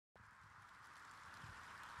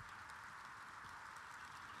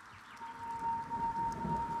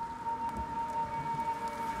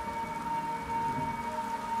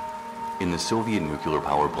In the Soviet nuclear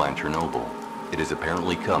power plant Chernobyl, it has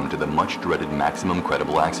apparently come to the much-dreaded maximum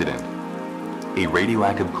credible accident. A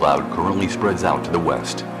radioactive cloud currently spreads out to the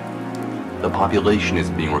west. The population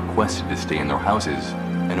is being requested to stay in their houses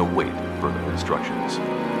and await further instructions.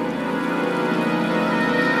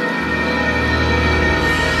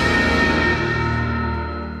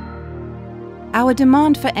 Our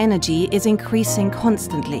demand for energy is increasing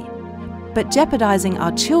constantly, but jeopardizing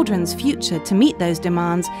our children's future to meet those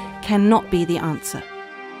demands cannot be the answer.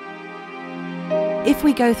 If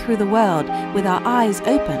we go through the world with our eyes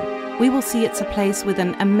open, we will see it's a place with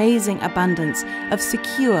an amazing abundance of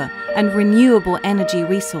secure and renewable energy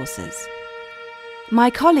resources. My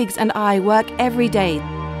colleagues and I work every day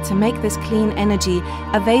to make this clean energy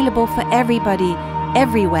available for everybody,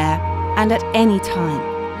 everywhere, and at any time,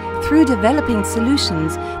 through developing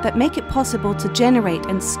solutions that make it possible to generate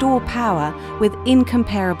and store power with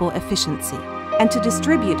incomparable efficiency, and to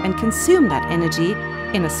distribute and consume that energy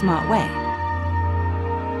in a smart way.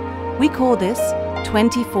 We call this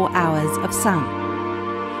 24 hours of sun.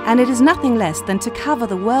 And it is nothing less than to cover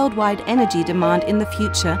the worldwide energy demand in the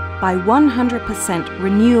future by 100%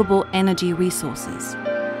 renewable energy resources.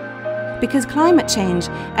 Because climate change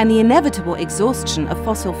and the inevitable exhaustion of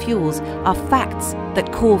fossil fuels are facts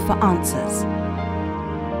that call for answers.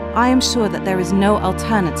 I am sure that there is no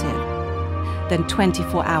alternative than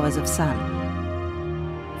 24 hours of sun.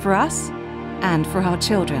 For us and for our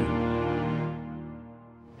children.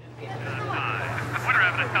 We're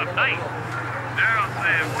having a tough night. Daryl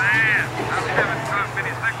said, man, I haven't caught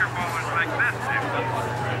many sector bowlers like this.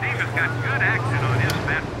 Steve has got good action on his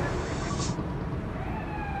bat.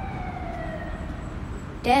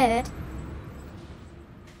 Dad?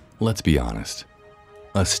 Let's be honest.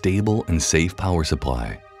 A stable and safe power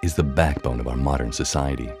supply is the backbone of our modern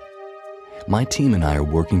society. My team and I are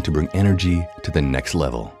working to bring energy to the next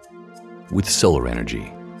level with solar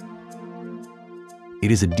energy.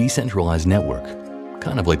 It is a decentralized network,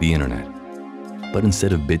 kind of like the internet. But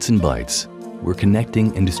instead of bits and bytes, we're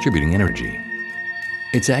connecting and distributing energy.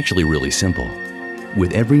 It's actually really simple.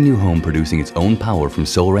 With every new home producing its own power from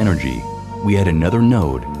solar energy, we add another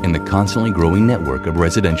node in the constantly growing network of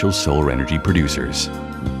residential solar energy producers.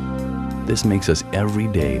 This makes us every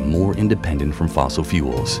day more independent from fossil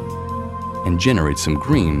fuels and generates some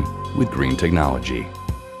green with green technology.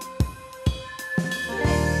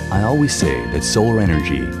 I always say that solar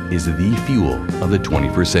energy is the fuel of the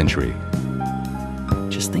 21st century.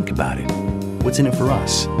 Just think about it. What's in it for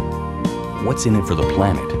us? What's in it for the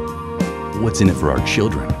planet? What's in it for our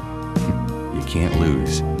children? You can't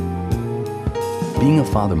lose. Being a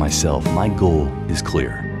father myself, my goal is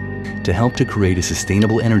clear: to help to create a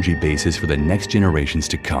sustainable energy basis for the next generations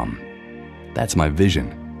to come. That's my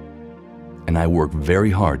vision, and I work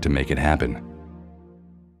very hard to make it happen.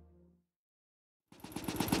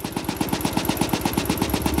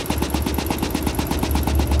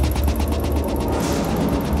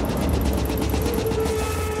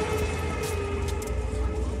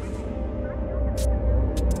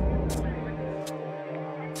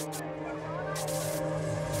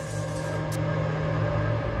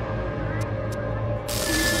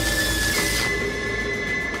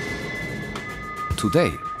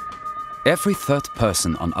 Today, every third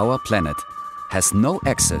person on our planet has no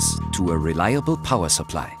access to a reliable power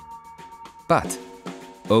supply. But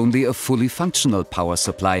only a fully functional power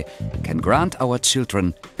supply can grant our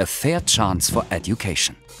children a fair chance for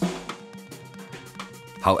education.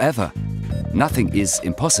 However, nothing is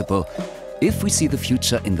impossible if we see the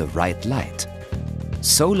future in the right light.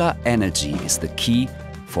 Solar energy is the key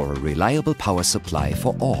for a reliable power supply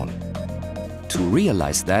for all. To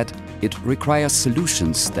realize that, it requires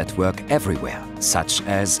solutions that work everywhere, such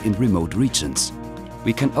as in remote regions.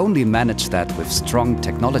 We can only manage that with strong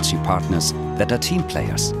technology partners that are team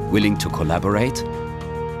players, willing to collaborate,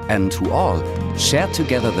 and who all share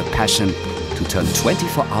together the passion to turn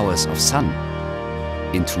 24 hours of sun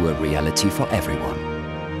into a reality for everyone.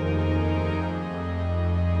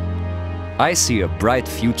 I see a bright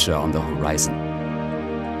future on the horizon.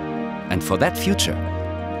 And for that future,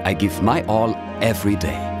 I give my all every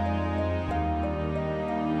day.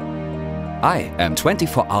 I am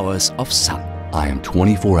 24 hours of sun. I am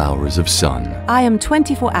 24 hours of sun. I am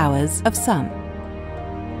 24 hours of sun.